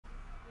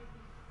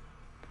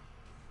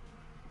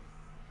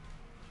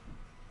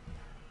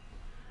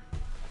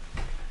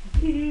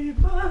Be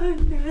my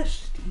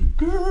nasty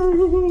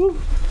girl.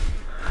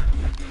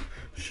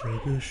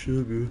 Sugar,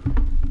 sugar.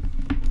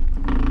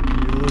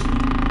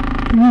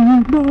 Be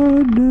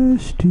my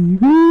nasty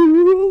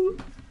girl.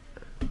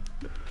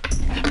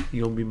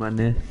 You gonna be my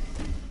nest?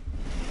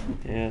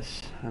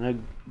 Yes, I know,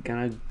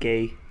 kinda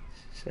gay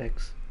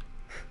sex.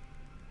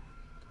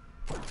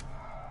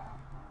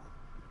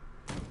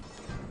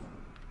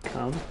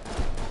 Come.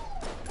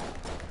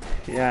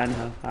 Yeah, I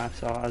know. I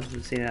was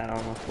just seeing that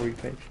on my For You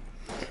page.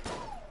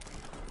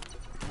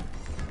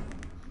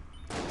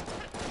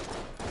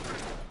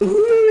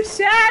 Ooh,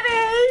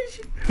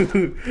 savage!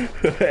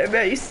 I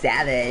bet you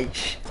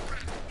savage.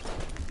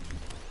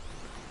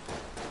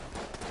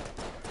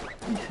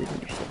 You said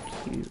you're so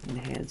cute and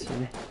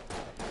handsome.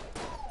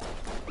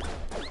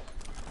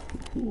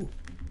 Ooh.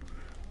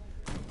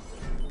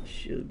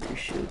 Sugar,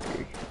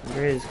 sugar. I'm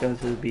ready to go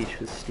to the beach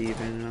with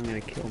Steven and I'm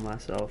gonna kill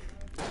myself.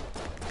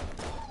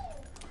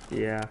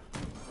 Yeah.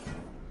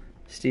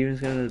 Steven's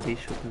going to the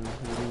beach with him.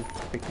 I'm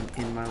freaking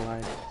in my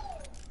life.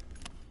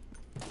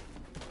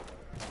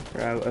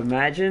 Bro,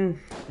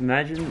 imagine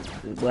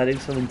letting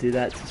someone do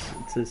that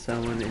to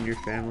someone in your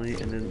family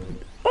and then,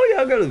 oh yeah,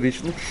 I'll go to the beach.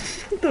 What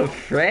the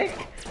frick?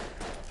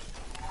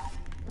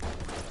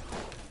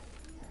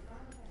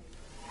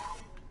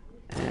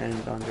 And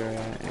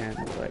Andrea and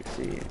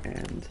Alexi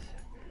and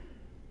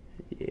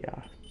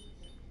yeah.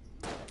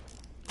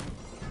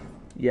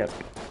 Yep.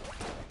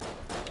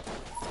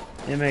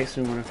 It makes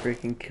me want to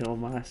freaking kill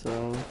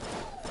myself.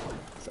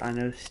 So I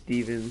know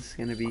Steven's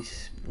gonna be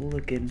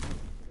looking.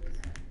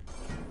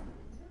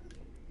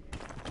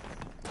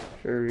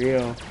 For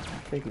real. I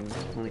freaking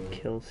want to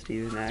kill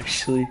Steven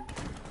actually.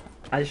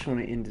 I just want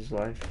to end his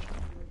life.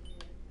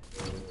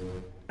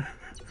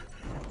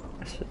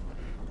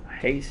 I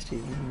hate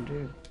Steven,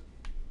 dude.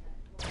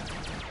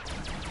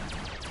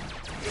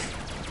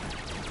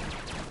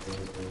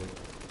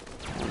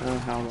 I don't know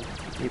how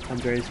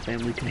Andrea's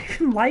family can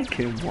even like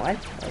him. What?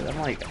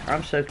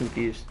 I'm so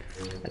confused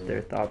at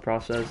their thought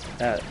process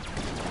at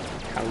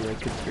how they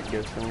could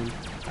forgive someone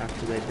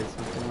after they did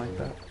something like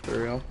that. For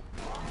real.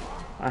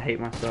 I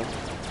hate myself.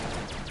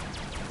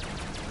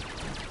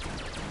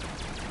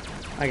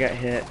 I got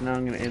hit. Now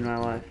I'm gonna end my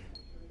life.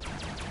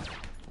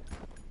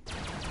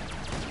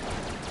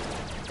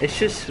 It's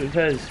just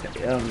because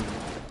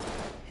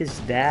his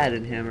dad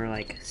and him are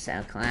like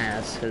so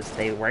close because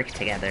they work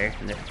together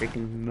and they're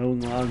freaking mowing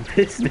lawn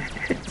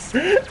business.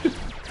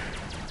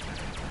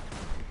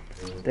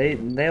 they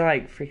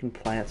like freaking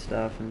plant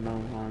stuff and mow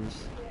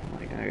lawns. I'm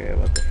like, okay,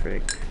 what the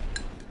frick?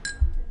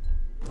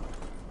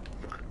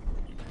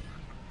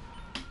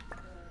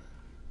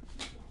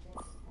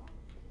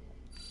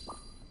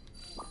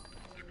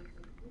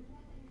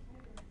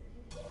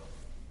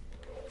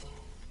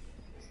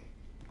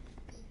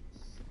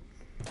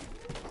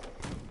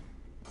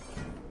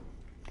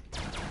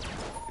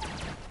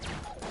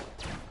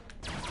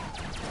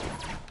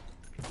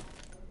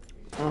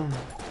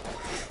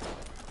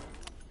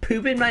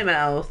 Poop in my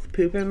mouth.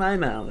 Poop in my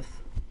mouth.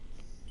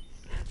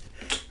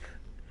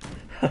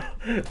 Oh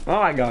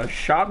my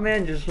gosh,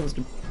 Shopman just wants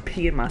to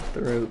pee in my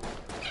throat.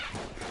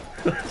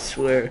 I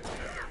swear.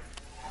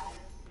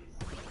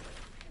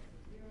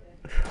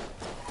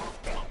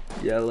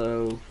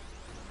 Yellow.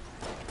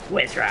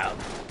 Wizrobe.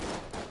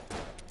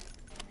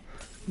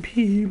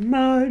 Be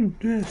my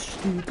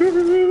nasty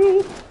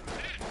girl.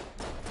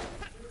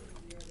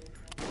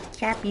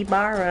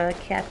 Capybara,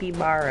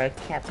 capybara,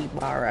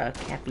 capybara,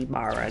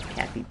 capybara,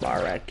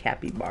 capybara,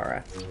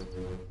 capybara.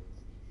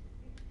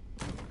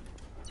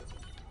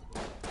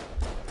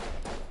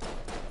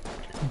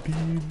 Be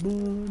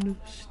my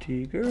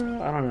nasty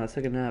girl. I don't know, I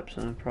took a nap,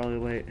 so I'm probably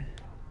late.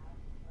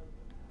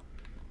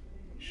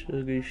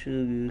 Sugar,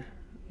 sugar.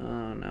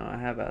 Oh no, I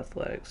have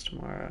athletics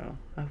tomorrow.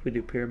 I hope we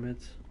do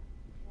pyramids.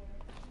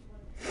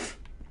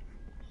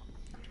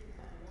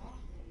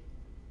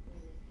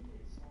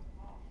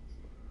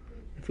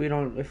 If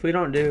we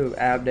don't do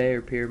ab day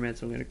or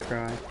pyramids, I'm gonna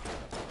cry.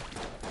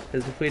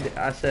 Because if we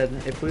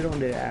don't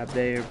do ab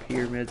day or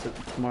pyramids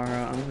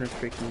tomorrow, I'm gonna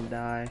freaking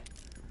die.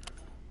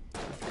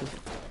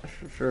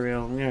 For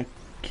real, I'm gonna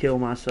kill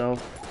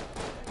myself.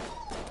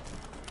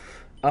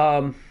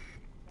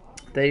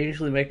 They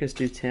usually make us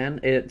do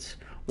 10. It's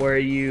where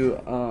you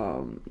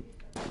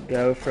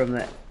go from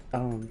the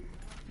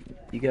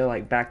you go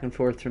like back and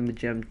forth from the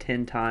gym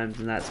 10 times,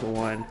 and that's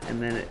 1,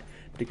 and then it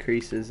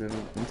decreases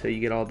until you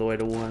get all the way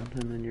to 1,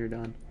 and then you're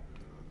done.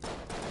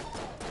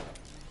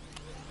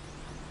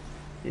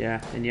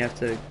 Yeah, and you have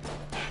to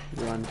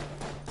run.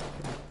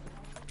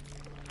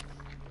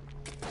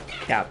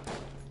 Cap.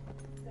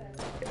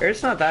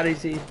 It's not that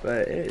easy,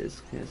 but it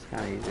is. It's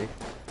kind of easy.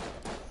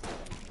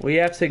 We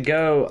have to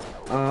go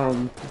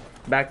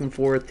back and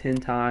forth 10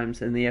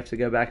 times, and then you have to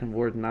go back and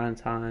forth 9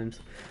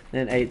 times,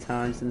 then 8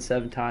 times, then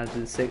 7 times,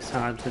 then 6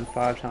 times, then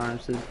 5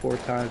 times, then 4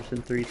 times,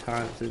 then 3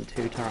 times, then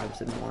 2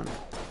 times, and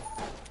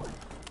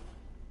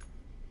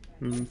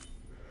 1.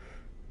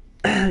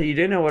 You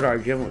do know what our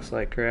gym looks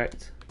like,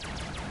 correct?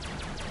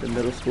 The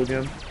middle school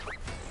gym?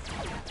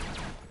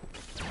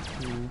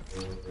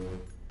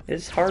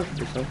 It's hard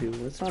for some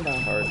people. It's not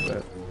that hard,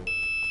 but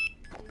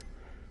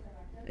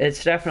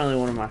it's definitely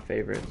one of my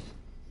favorites.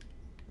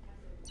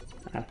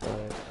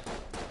 Athletics.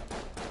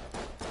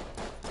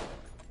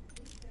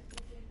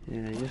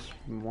 Yeah, you just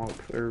walk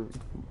or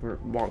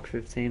walk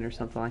 15 or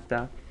something like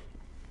that.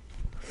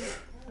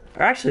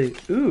 Or actually,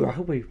 ooh, I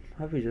hope we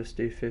just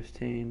do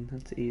 15.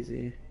 That's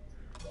easy.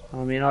 I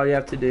mean, all you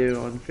have to do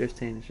on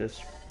 15 is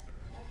just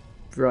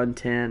run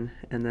 10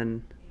 and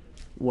then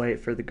wait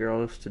for the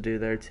girls to do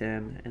their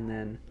 10 and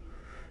then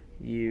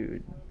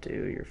you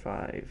do your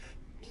 5.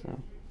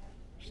 So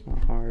it's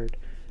not hard.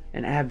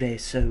 And ab day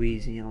is so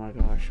easy. Oh my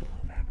gosh, I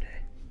love ab day.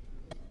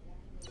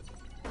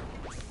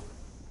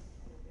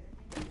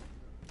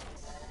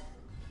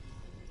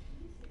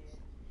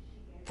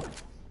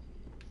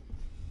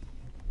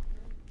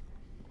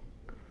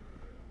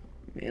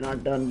 Man, I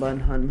done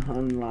bun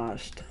hun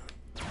lost.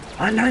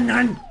 Hun.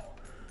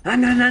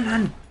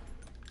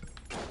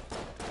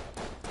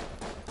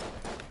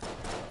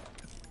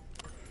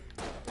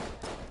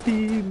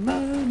 Be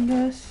my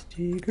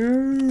nasty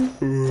girl.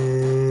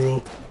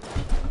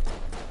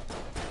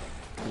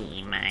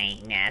 Be my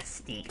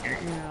nasty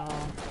girl.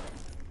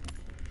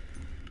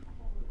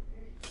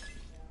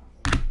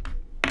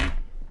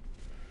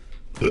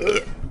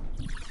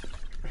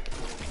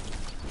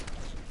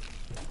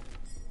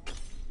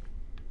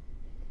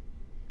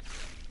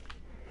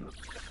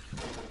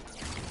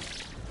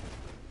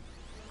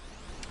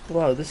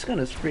 Whoa, this gun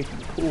is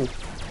freaking cool.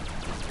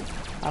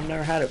 I've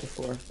never had it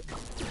before.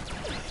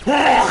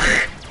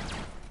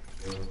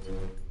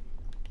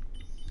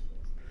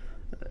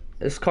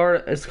 It's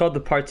called the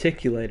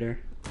Particulator.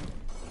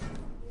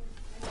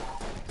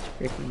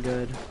 It's freaking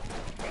good.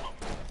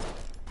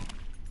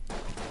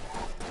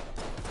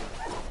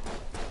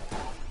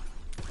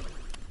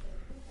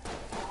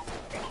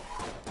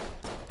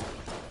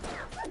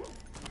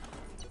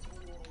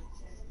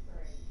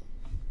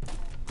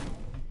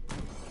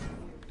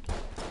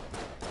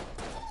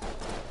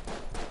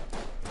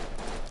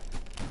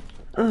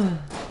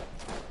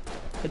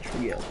 A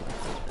trio.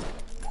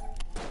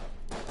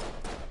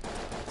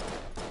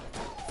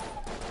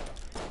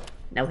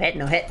 No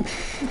hit.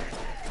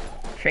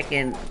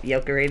 Freaking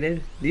yoker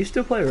rated. Do you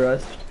still play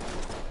Rust?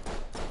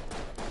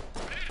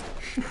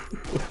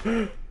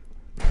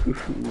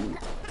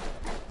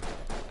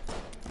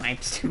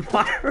 Wipes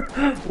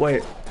tomorrow.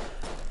 Wait.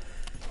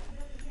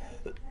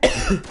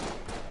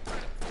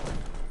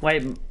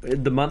 Wait,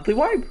 the monthly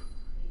wipe?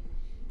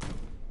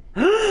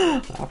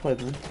 I'll play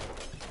them.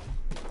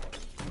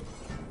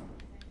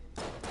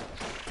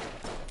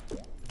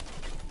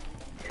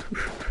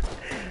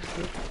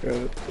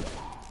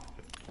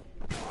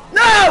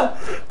 No!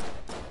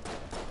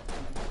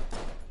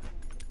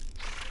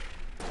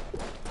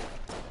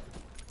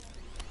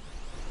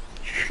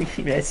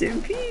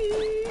 SMP.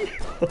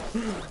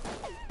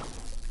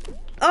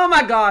 Oh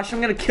my gosh, I'm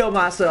gonna kill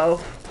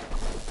myself.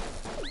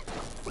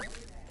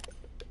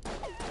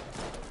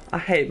 I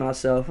hate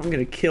myself. I'm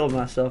gonna kill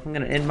myself. I'm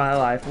gonna end my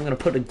life. I'm gonna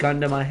put a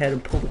gun to my head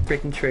and pull the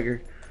freaking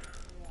trigger.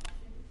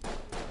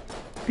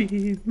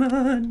 Be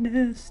my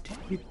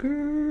nasty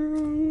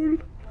girl.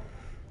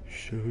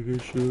 Sugar.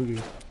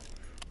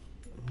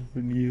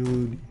 Honey.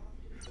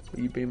 Will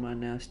you be my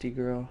nasty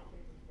girl?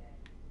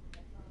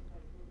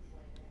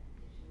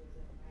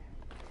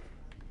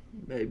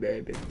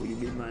 Baby, will you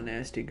be my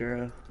nasty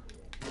girl?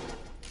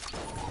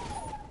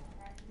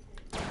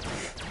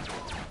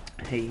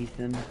 Hey,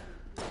 Ethan.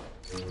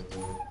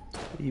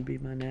 Will you be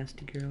my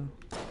nasty girl?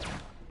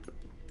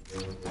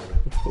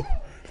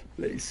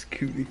 Hey,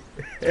 Scooby.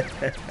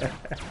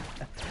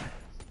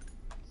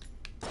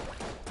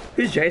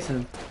 Who's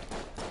Jason?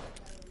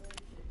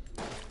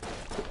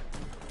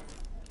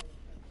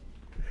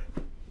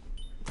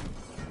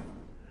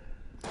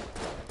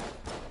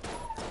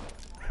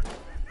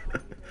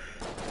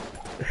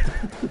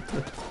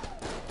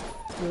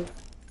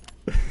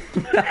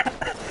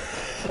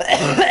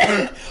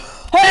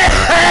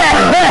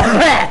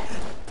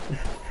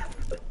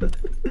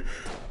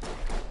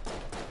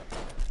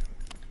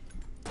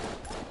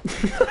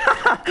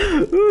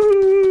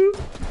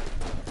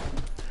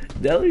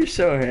 Delly's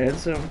so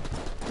handsome.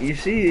 You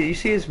see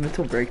his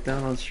mental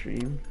breakdown on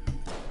stream.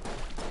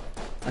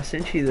 I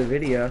sent you the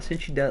video. I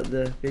sent you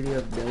the video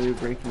of Delly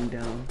breaking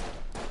down.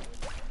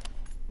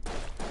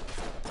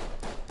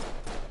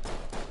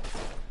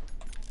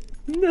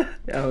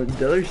 Oh,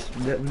 Delly's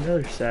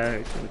sad.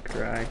 I'm gonna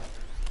cry.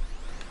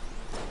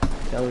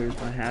 Delly is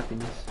my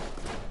happiness.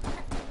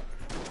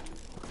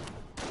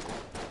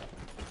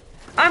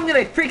 I'm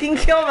gonna freaking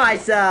kill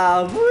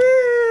myself!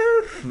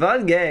 Woo!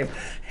 Fun game.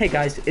 Hey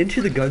guys,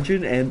 into the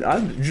dungeon, and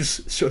I'm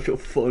just such a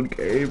fun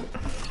game.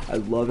 I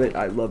love it.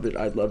 I love it.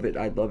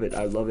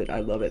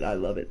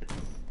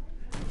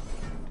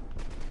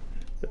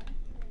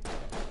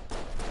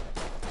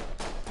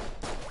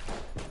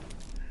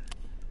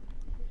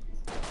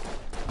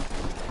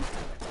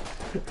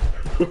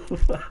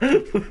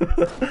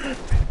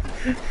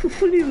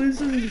 When he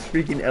loses his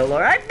freaking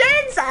LR, I'm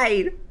dead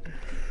inside!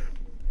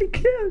 I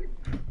can't.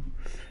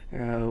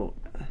 Oh,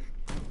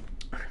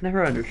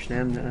 never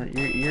understand that.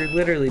 You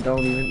literally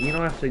don't even. You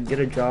don't have to get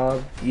a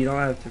job. You don't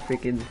have to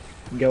freaking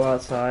go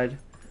outside.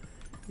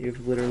 You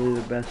have literally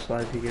the best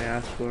life you can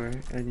ask for,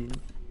 and you.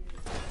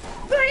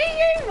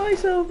 I hate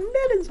myself.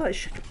 Dead inside.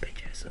 Shut your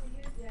bitch ass up.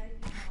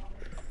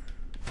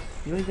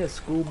 You ain't that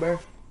school, bro.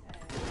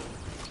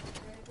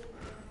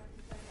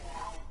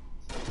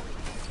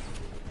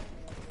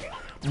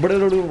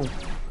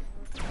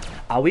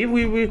 Ah, we.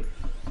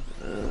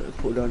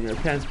 Put on your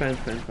pants.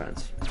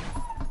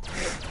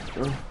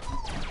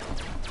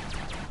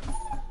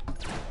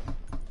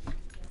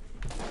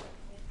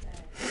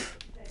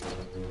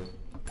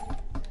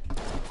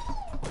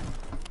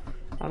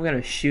 I'm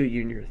gonna shoot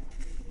you in your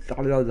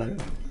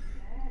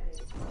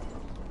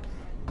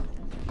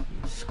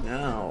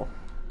smell.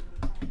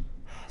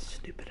 Oh,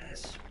 stupid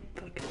ass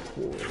fucking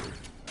whore.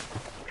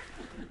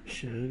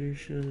 Sugar.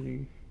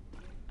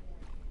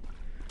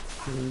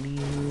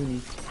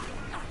 Honey.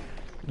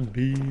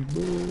 Be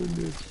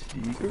my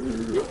seeker.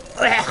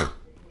 Ugh.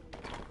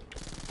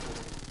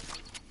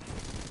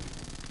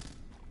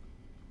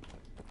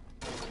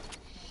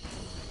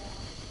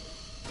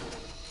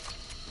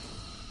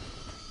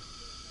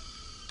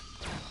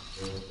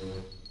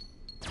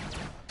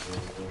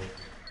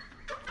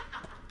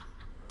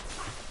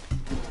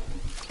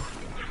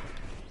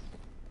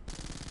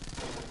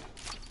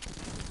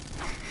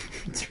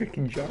 It's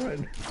freaking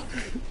John.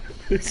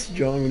 It's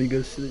John when he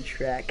goes to the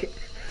track.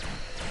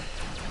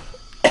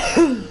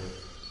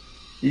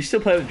 You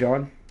still play with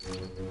John?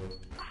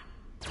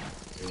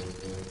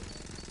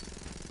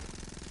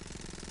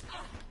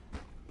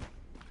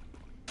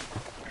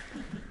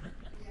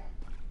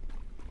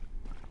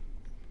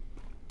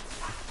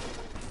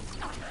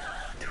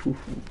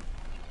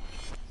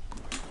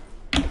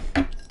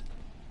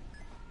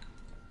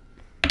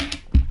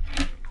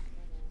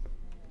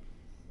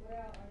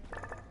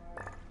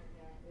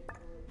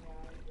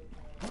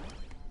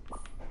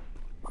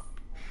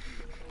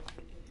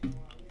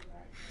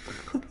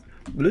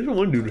 But there's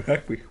one dude who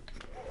hacked me.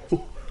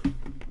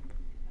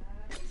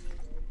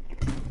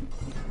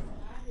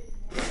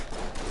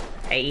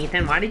 Hey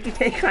Ethan, why did you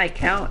take my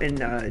account in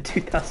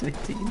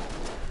 2018?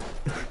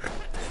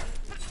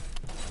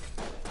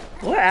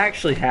 What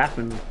actually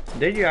happened?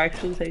 Did you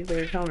actually take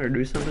their account or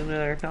do something to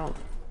their account?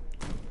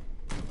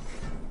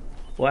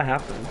 What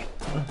happened?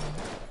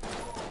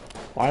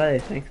 Why do they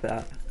think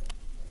that?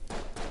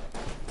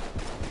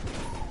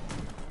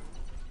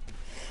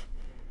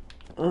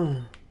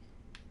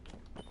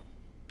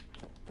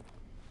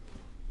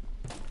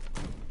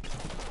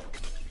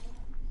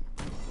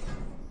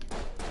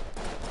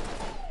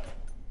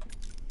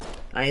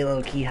 I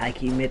low key, high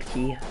key, mid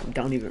key.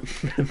 Don't even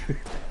remember.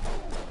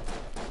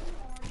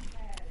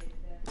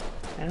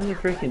 That doesn't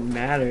freaking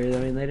matter. I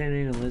mean, they didn't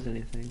even lose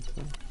anything,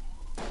 so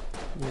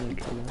I'm gonna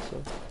kill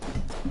myself.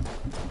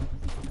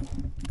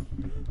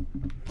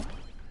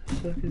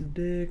 Suck his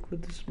dick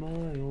with a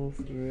smile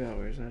for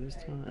hours at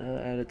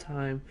a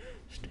time.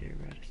 Stare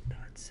at his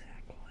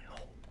nutsack while I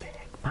hold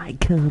back my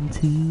cum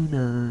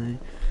tonight.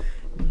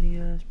 When he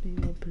asked me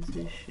what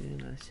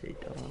position, I say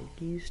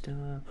doggy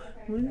style.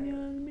 When he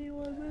asked me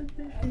what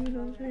position,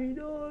 I say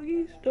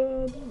doggy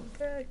style.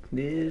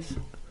 Practice.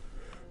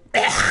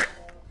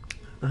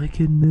 I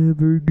can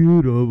never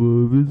get off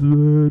of his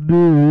fat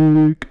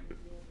dick.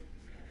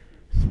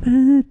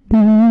 Fat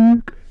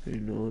dick.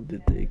 And all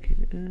that they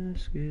can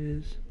ask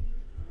is,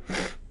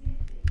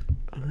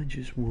 I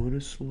just wanna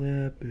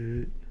slap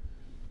it.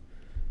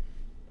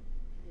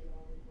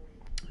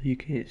 You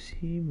can't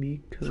see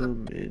me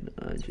coming,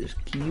 I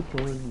just keep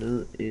on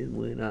nutting.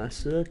 When I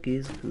suck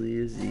his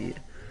glizzy,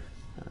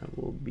 I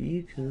will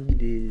become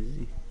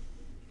dizzy.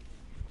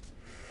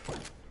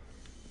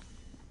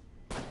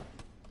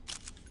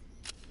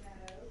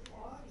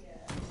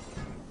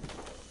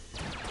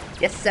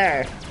 Yes,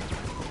 sir!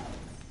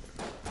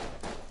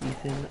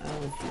 Ethan, I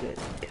want you to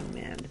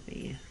command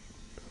me.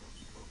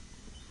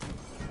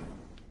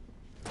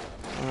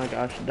 Oh my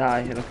gosh,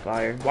 die in a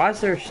fire. Why is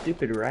there a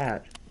stupid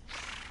rat?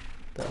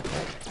 The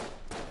heck?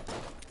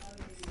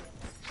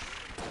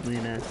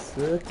 When I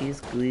suck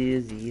his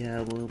glizzy,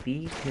 I will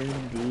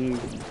become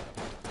dizzy.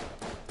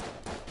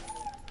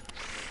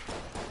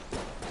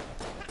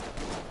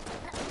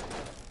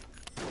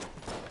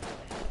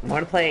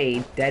 Want to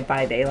play Dead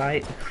by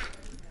Daylight?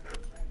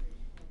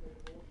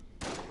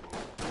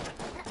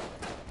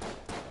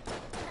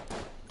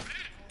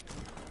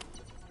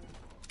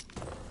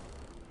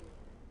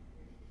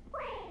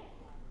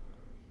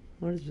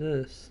 What is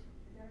this?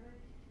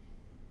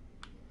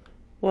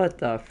 What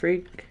the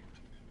freak?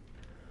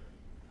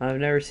 I've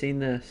never seen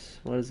this.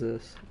 What is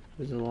this?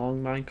 There's a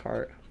long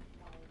minecart.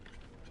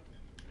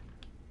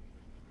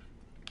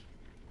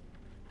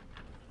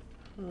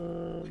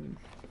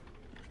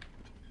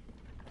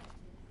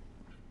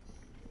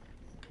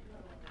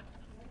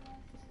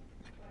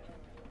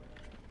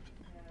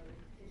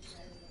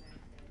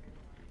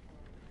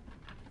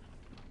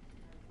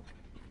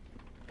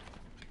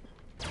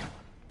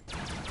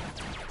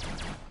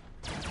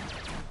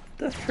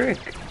 The frick?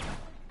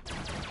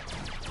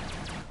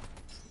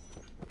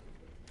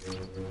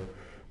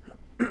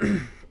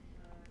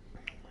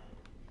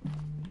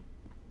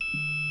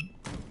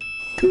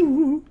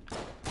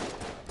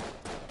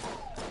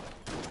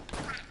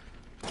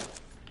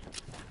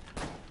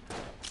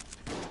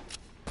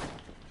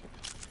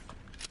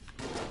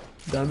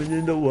 Diamond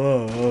in the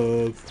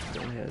wolf.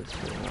 Go ahead, let's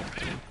put it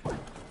up.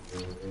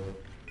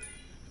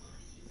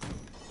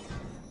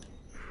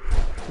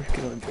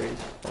 Freaking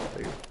Andre's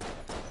father.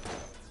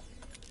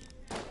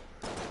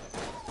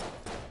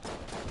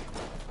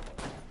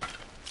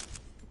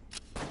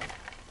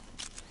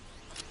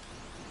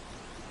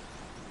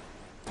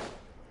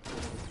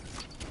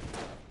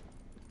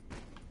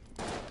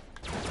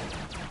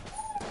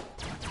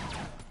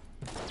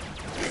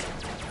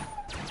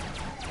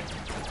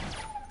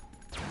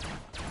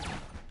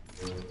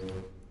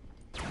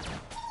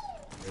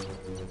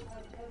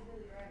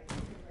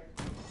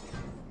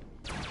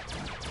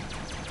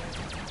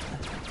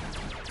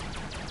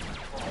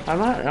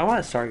 I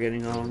might start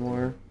getting on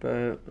more, but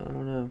I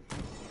don't know.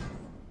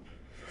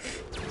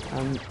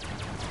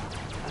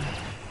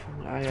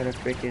 I got a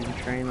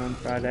freaking train on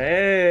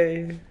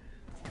Friday.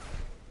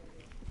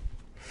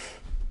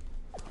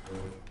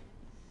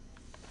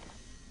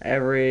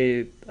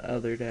 Every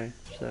other day,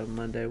 so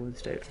Monday,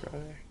 Wednesday,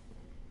 Friday.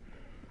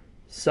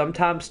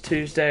 Sometimes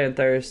Tuesday and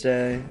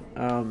Thursday,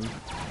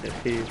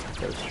 if he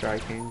goes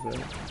striking, but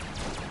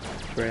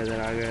it's rare that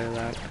I go to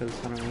that because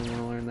I don't really want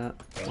to learn that.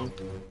 So.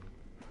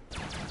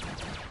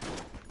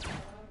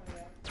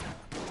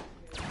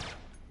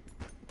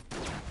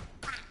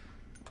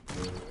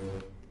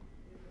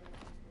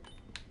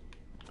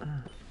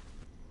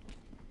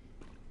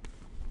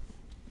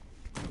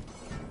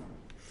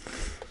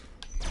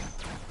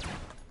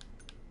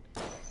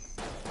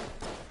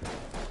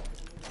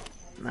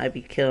 I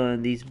be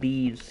killing these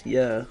bees,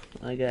 yeah.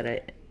 I got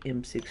a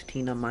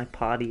M16 on my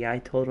potty. I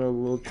told a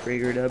little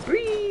trigger to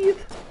breathe.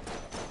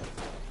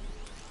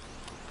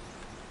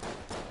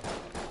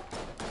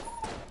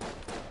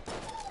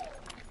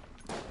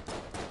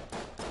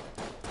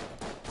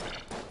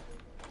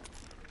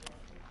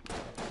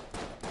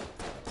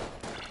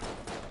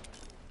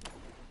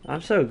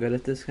 I'm so good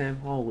at this game.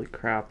 Holy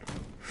crap.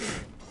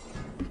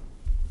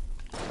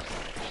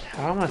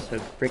 How am I so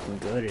freaking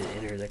good at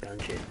Enter the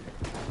Gungeon?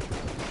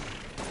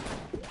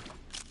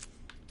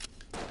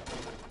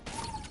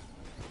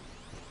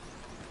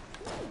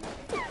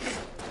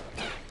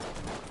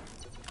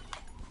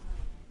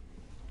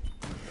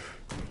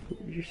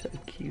 You're so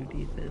cute,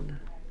 Ethan.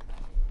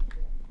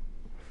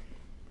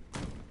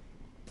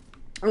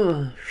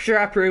 Ugh,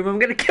 strap room, I'm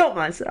gonna kill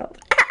myself.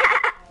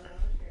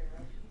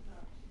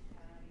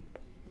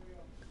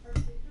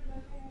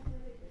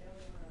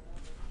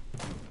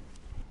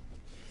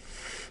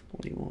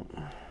 What do you want?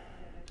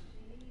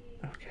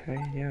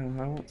 Okay, yeah,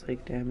 I won't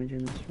take damage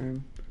in this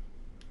room.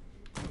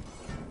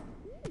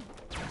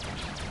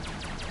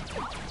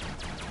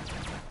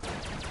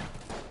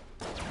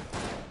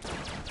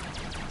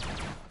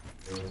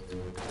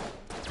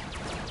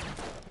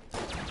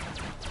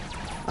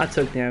 I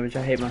took damage,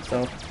 I hate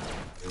myself.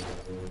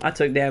 I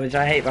took damage,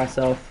 I hate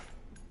myself.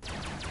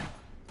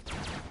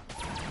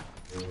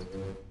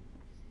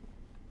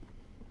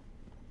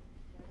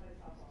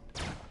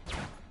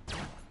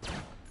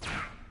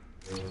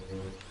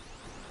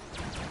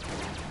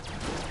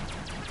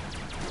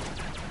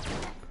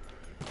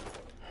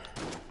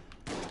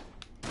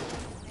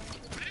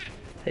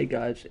 Hey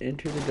guys,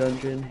 enter the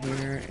dungeon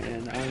here,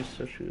 and I'm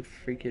such a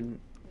freaking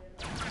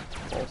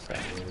false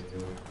act.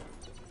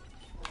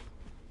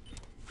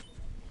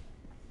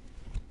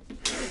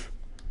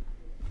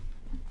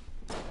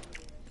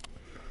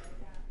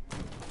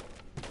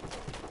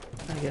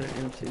 I got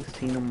an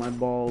M16 on my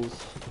balls.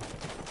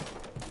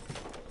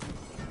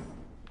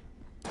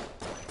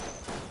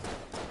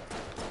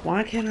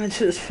 Why can't I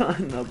just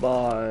find the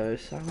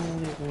boss? I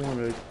don't even want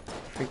to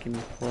freaking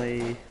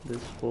play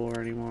this floor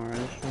anymore. I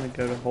just want to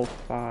go to hole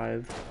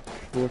 5,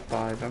 floor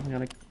 5. I'm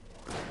gonna...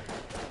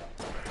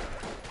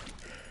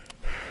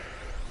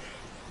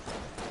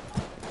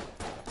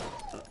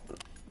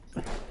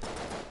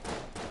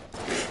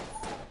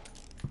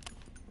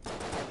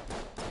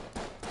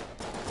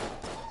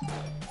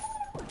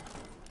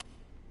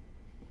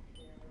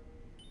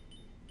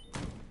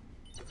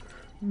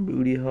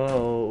 Booty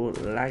hole,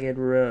 like it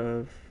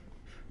rough.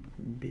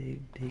 Big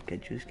dick, I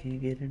just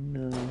can't get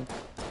enough.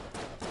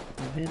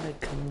 Then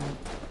come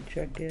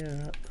check it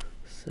out.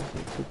 Suck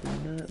it to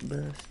the nut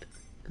bust.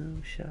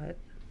 Gum shot.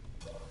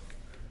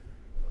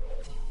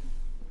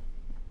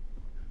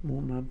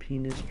 Want my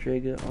penis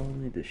trigger,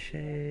 only the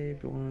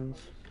shaved ones.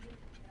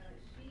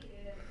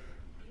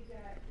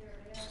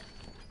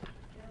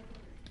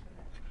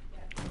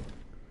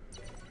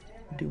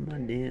 Do my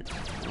dance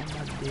on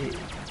my dick.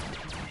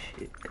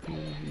 Shit, come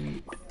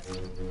on.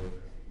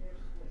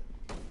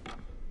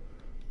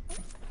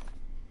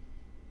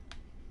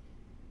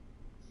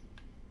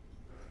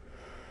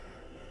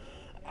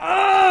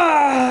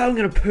 Ah, I'm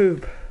gonna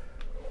poop.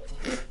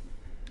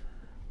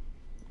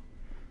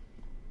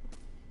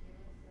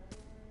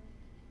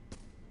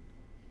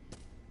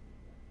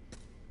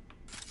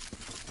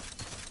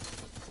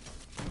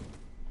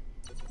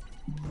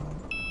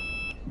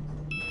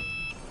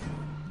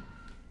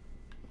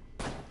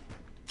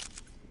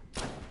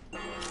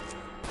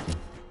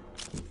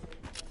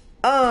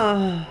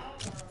 Ah.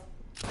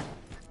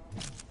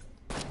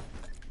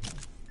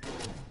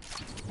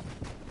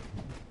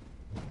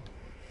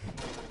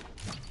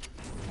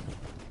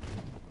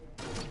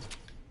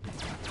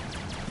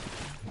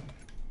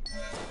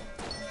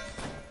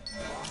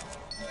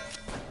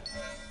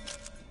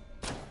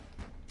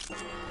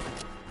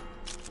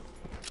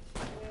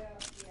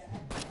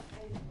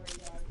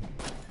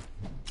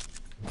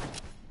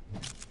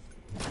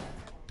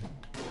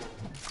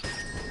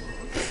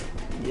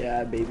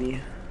 Yeah,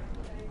 baby.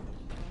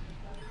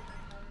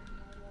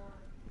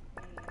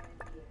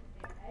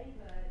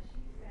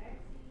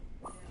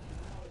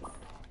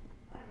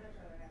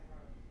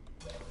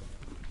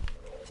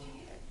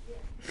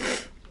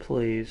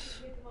 Please.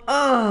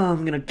 Oh,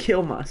 I'm gonna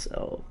kill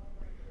myself.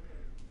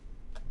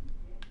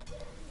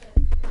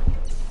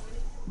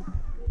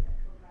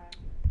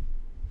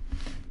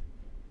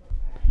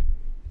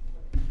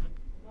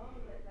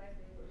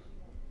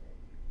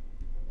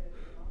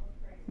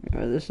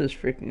 Oh, this is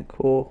freaking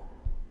cool.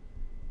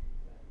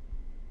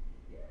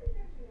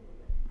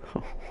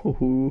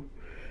 Oh,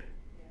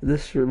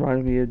 this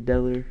reminded me of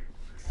Deller.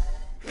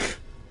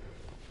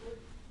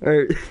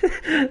 Or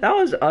that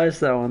was us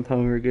that one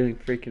time we were getting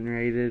freaking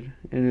raided,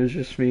 and it was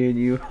just me and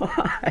you.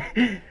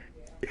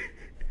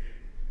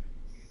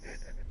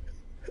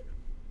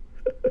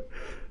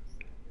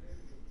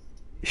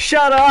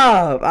 Shut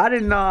up! I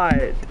did not.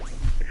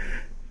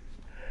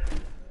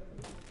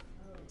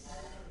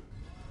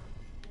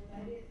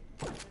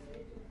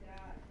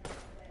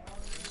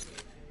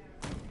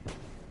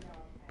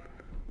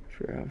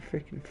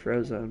 Freaking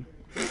frozen.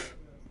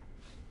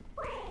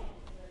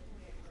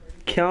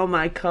 Kill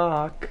my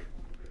cock.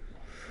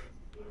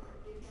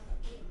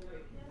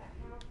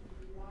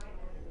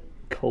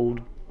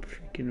 Cold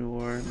freaking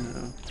war,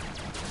 no.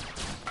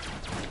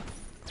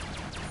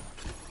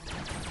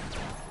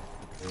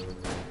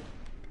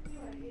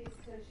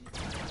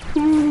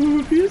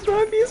 Ooh,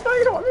 PS5 is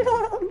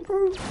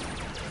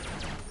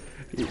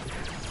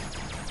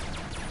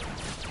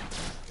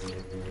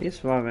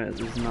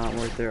not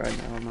worth it right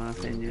now, in my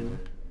opinion.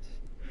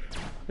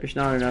 There's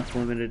not enough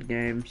limited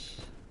games.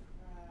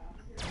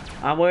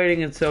 I'm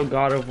waiting until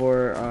God of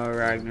War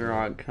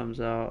Ragnarok comes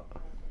out.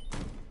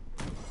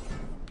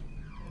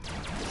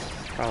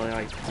 It's probably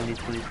like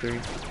 2023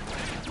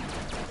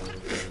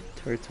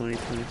 or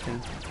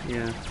 2022.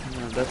 Yeah,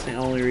 no, that's the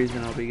only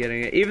reason I'll be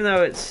getting it. Even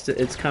though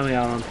it's coming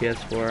out on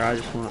PS4,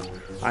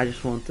 I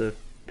just want the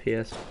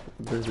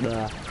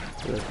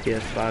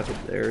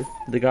PS5 or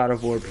the God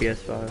of War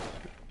PS5.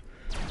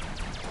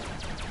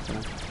 So.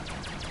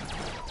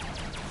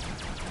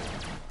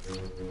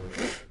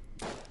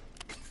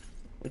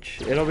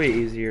 Which it'll be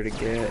easier to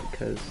get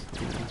because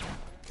you know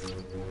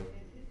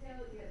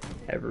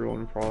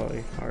everyone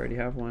probably already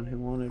have one who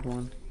wanted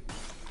one.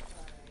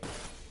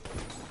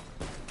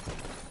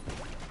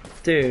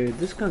 Dude,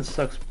 this gun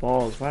sucks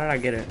balls. Why did I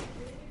get it?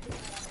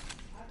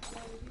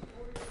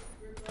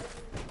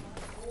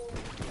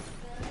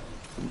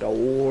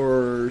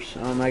 Doors.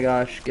 Oh my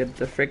gosh, get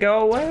the frick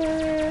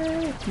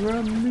away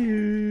from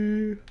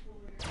me.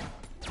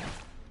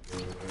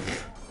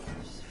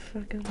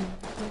 Fucking on.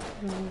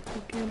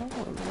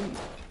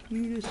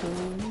 You just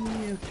on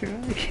me after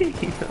I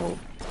came out.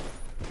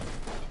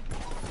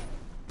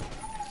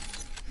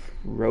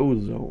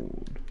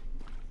 Frozone.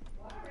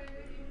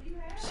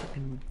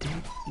 Sucking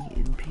dick,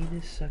 eating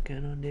penis,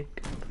 sucking on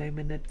dick,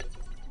 claiming it.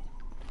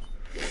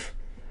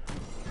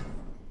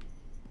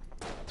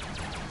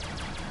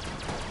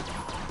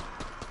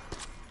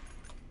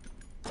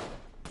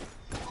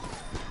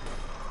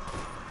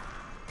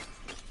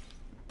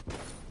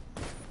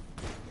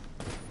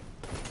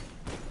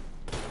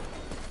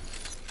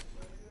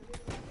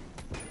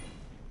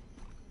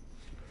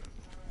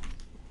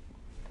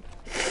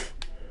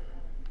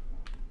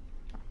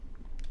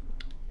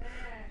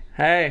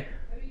 Hey.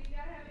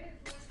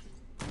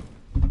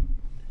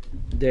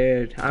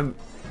 Dude,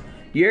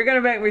 you're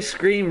gonna make me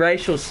scream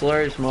racial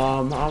slurs,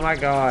 Mom. Oh my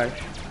gosh.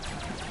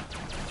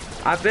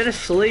 I've been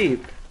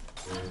asleep.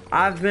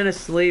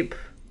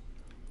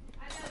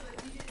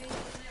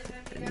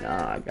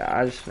 Nah,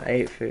 I just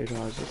ate food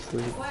while I was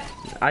asleep.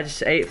 I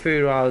just ate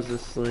food while I was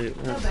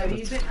asleep. No,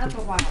 baby, you've been up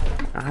a while.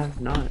 I have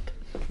not,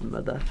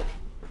 mother.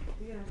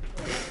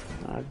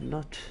 I have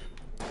not.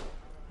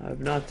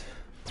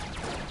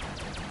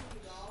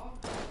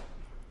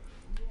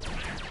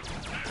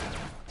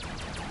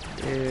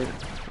 Dude,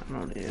 I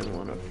don't even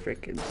want to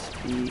freaking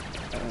speak.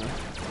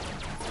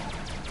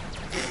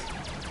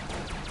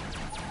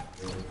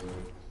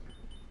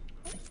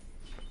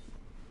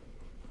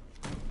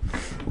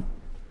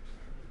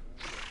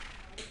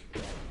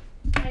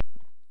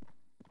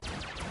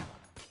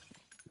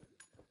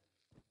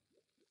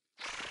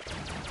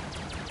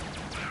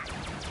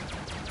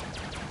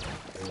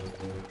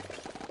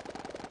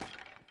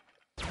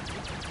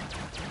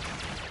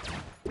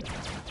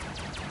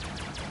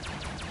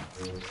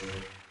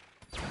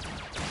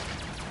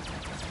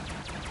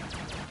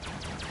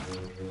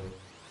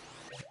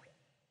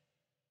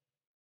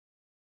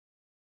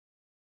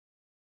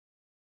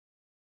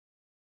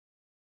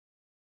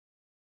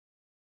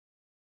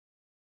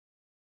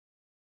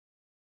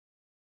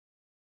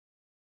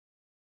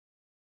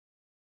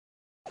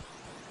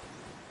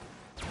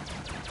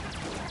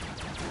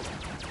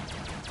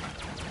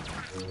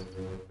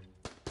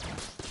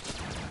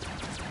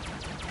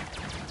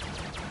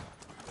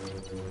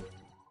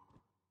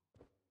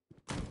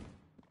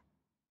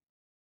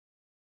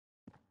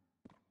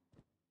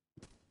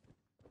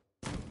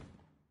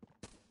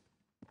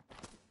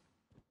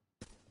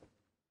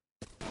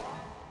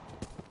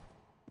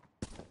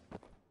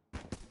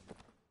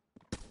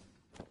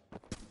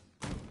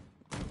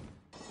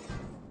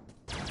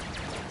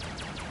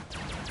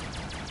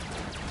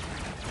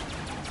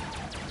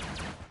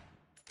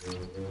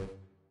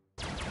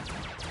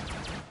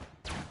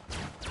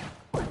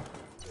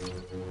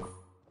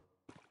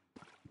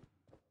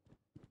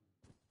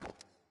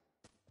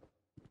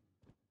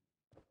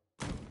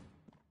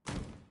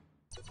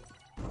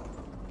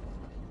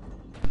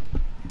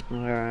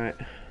 Alright.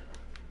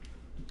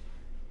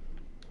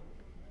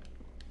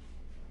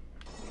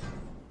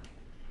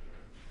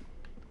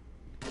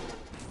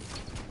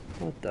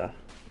 What the?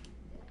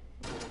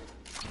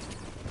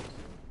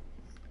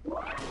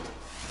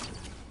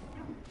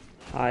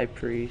 High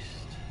Priest.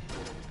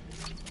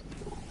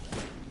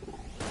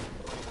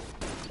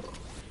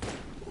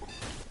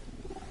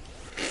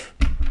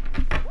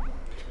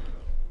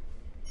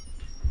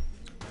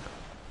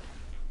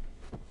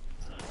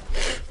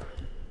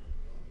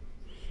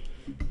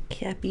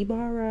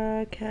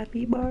 Capybara,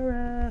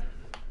 capybara.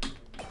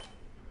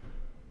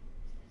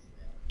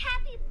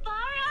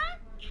 Capybara?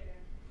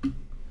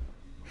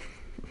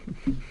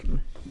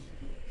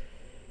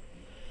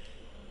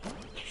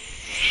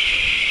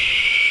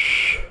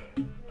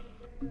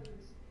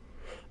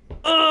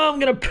 Oh, I'm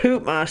gonna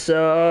poop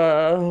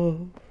myself.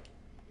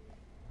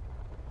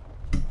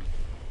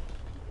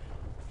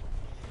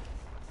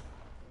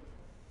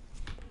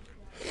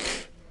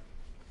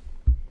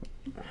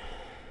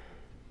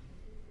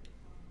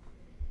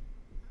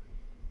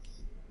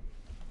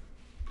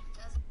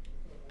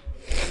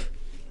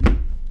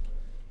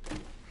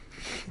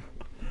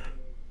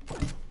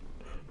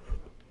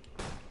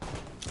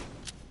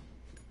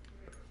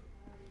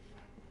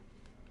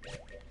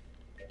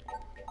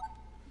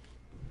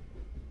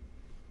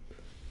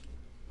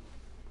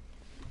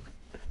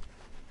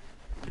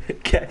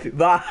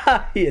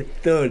 Capybara, you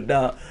thought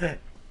up.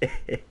 I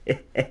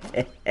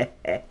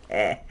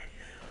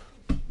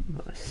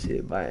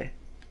see my.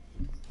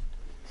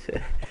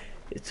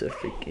 It's a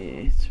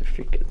freaking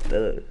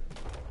thug.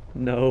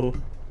 No.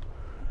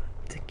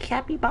 It's a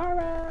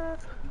capybara.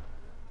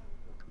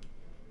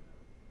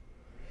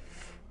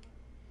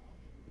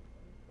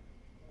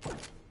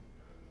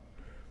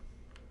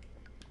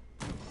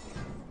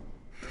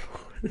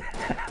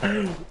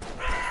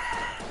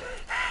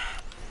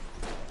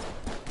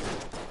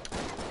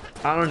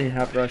 I don't even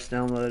have Rust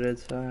downloaded,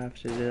 so I have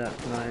to do that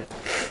tonight.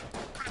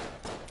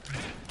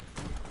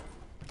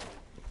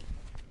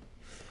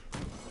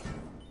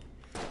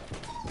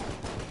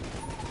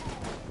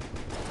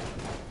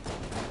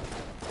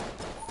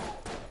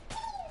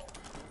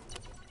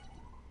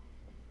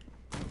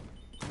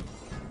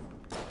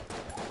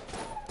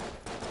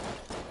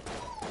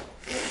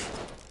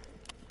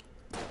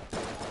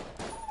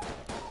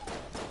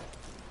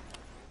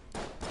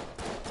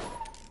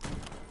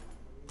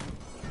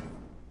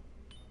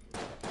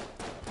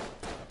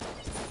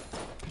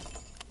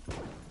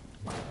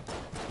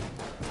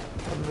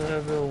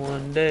 Never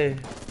one day.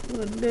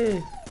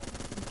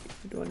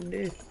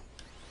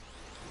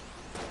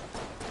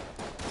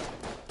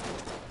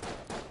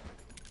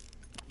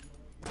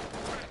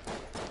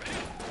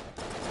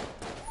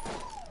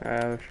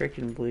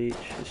 Freaking Bleach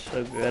is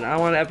so good. I'm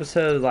on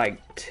episode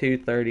like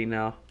 230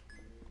 now.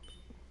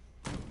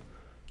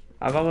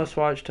 I've almost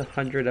watched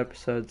 100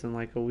 episodes in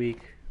like a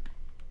week.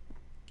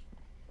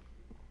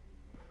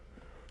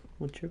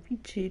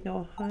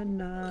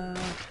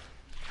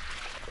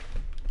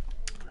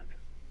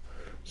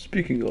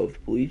 Speaking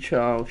of Bleach,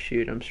 oh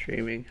shoot, I'm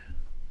streaming.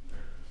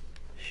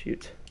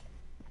 Shoot.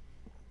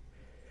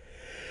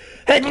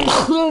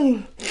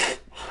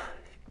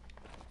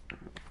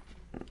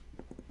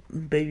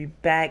 Baby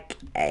back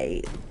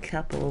a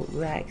couple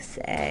racks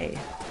a.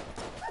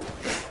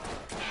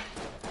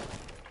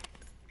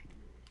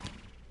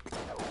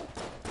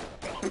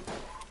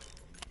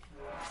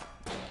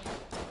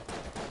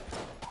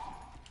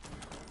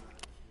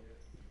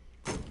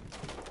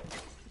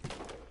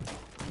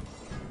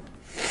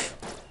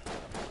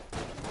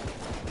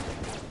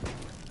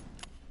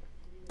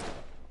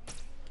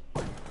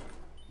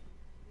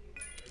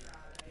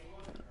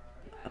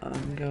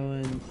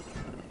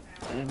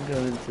 I'm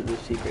going to the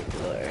secret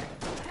pillar.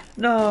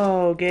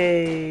 No,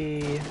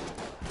 gay.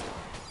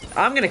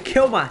 I'm gonna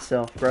kill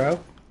myself, bro.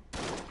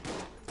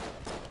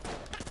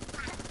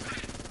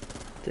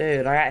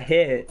 Dude, I got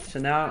hit, so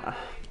now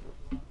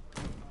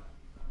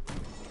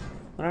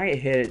when I get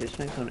hit, it just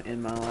makes me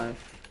end my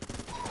life.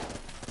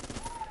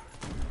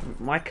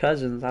 My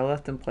cousins, I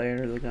let them play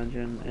Enter the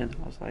Gungeon, and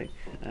I was like,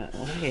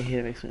 when I get hit,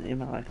 it makes me end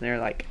my life. And they're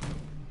like,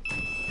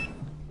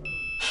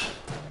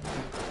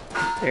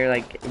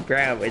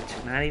 bro,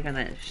 it's not even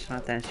that, it's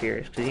not that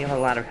serious, because you have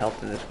a lot of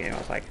health in this game. I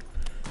was like,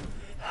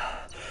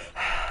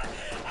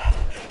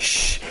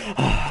 shh.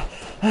 I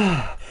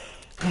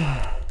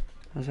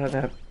was about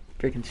to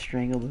freaking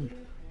strangle them.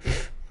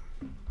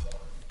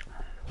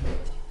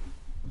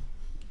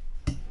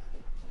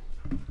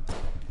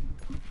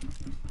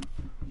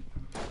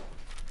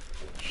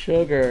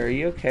 Sugar, are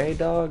you okay,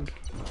 dog?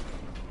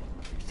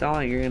 You sound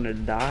like you're gonna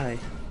die.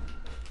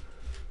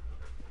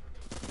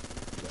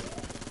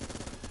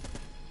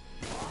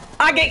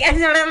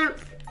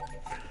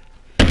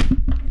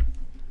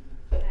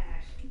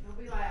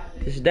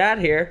 Is Dad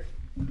here?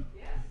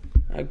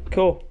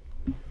 Cool.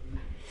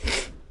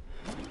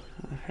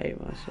 I hate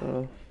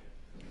myself.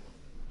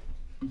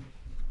 I'm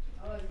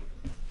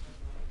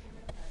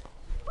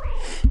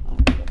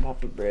gonna jump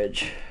off the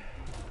bridge.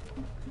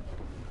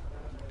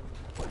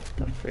 What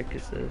the frick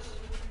is this?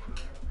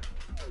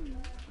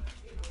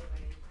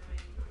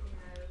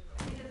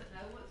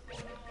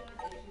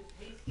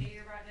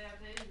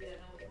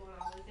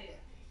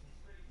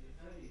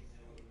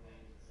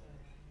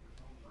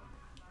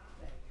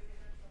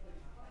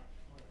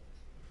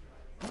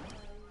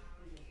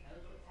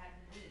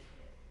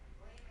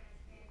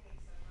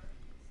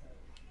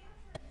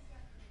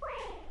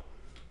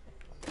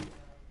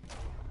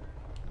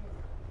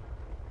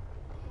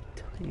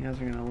 You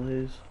guys are gonna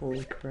lose.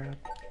 Holy crap.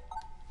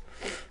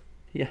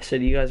 Yeah, I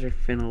said you guys are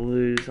finna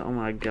lose. Oh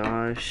my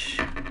gosh.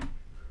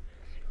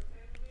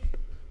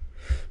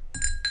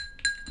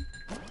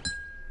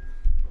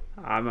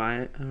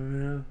 I don't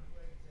know.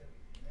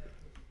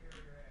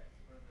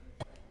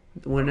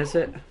 When is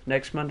it?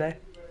 Next Monday?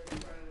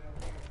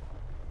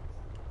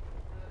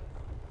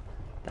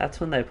 That's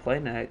when they play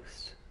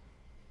next.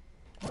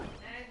 Did you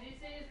see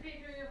this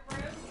picture of your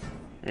friend?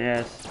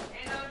 Yes.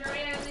 And Andre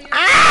has the...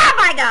 Ah,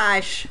 my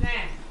gosh!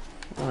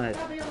 What?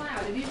 Stop being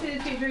loud. Did you see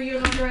this picture of you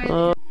and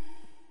Andre?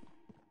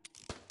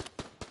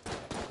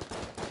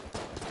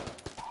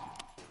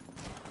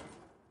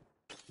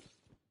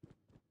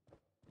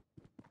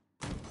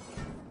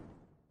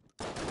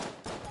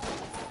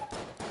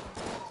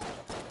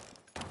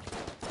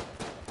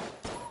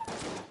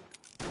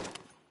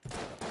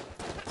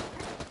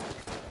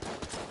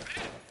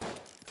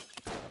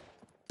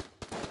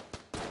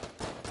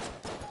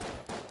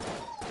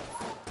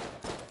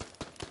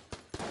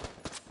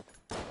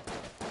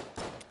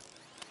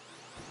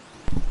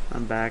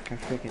 I'm back. I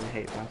freaking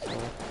hate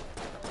myself.